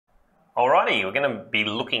Alrighty, we're going to be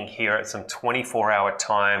looking here at some 24-hour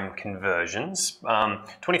time conversions.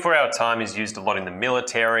 24-hour time is used a lot in the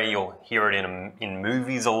military. You'll hear it in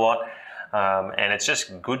movies a lot, and it's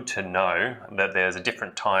just good to know that there's a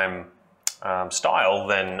different time style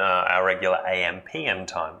than our regular AM/PM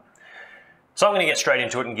time. So I'm going to get straight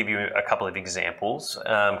into it and give you a couple of examples.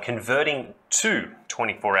 Converting to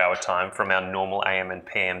 24-hour time from our normal AM and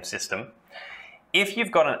PM system. If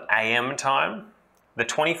you've got an AM time, the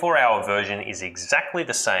 24-hour version is exactly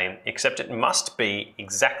the same, except it must be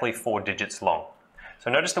exactly 4 digits long. So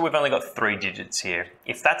notice that we've only got 3 digits here.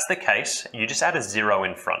 If that's the case, you just add a 0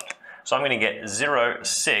 in front. So I'm going to get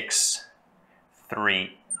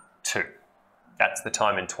 0632. That's the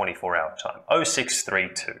time in 24-hour time,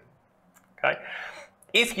 0632. Okay.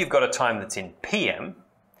 If you've got a time that's in PM,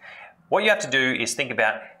 what you have to do is think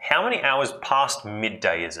about how many hours past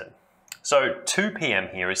midday is it. So 2 p.m.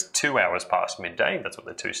 here is 2 hours past midday. That's what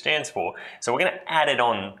the 2 stands for. So we're going to add it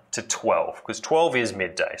on to 12 because 12 is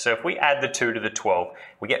midday. So if we add the 2 to the 12,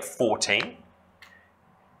 we get 14,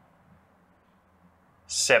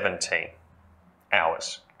 17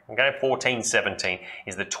 hours. Okay, 1417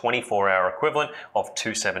 is the 24-hour equivalent of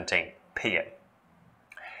 2:17 p.m.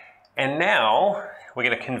 And now we're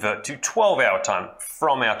going to convert to 12-hour time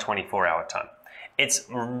from our 24-hour time. It's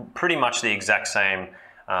pretty much the exact same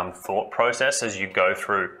thought process as you go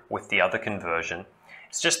through with the other conversion.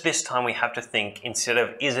 It's just this time we have to think, instead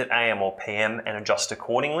of is it AM or PM and adjust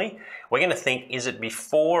accordingly, we're going to think is it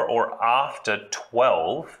before or after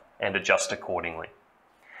 12 and adjust accordingly.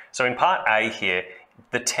 So in part A here,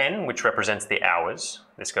 the 10, which represents the hours,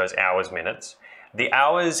 this goes hours, minutes, the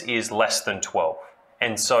hours is less than 12.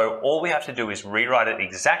 And so all we have to do is rewrite it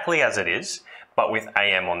exactly as it is, but with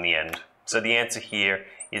AM on the end. So the answer here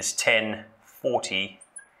is 10:40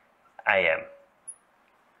 AM.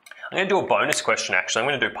 I'm going to do a bonus question actually. I'm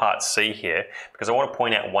going to do part C here because I want to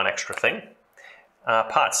point out one extra thing.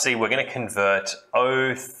 Part C, we're going to convert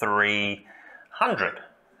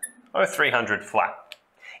 0300 flat.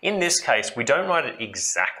 In this case, we don't write it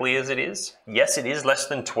exactly as it is. Yes, it is less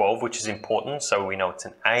than 12, which is important, so we know it's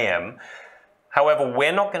an AM. However,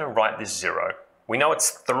 we're not going to write this 0. We know it's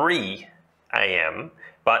 3 AM,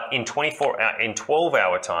 but in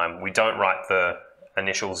 12-hour time, we don't write the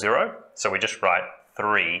initial 0, so we just write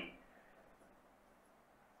 3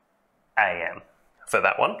 AM for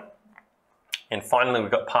that one. And finally, we've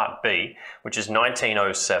got part B, which is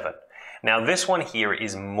 1907. Now this one here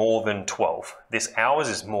is more than 12. This hours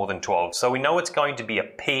is more than 12, so we know it's going to be a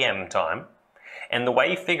PM time. And the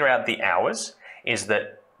way you figure out the hours is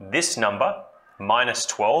that this number minus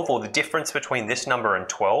 12, or the difference between this number and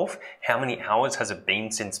 12, how many hours has it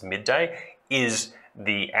been since midday, is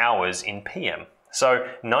the hours in PM. So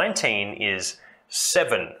 19 is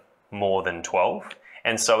 7 more than 12,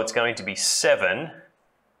 and so it's going to be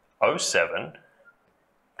 7:07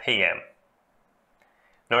 PM.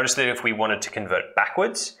 Notice that if we wanted to convert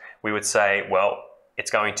backwards, we would say, well,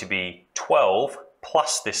 it's going to be 12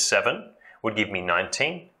 plus this 7 would give me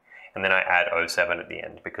 19, and then I add 07 at the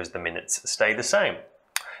end because the minutes stay the same.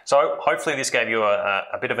 So hopefully this gave you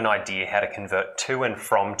a bit of an idea how to convert to and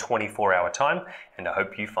from 24-hour time, and I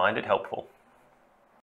hope you find it helpful.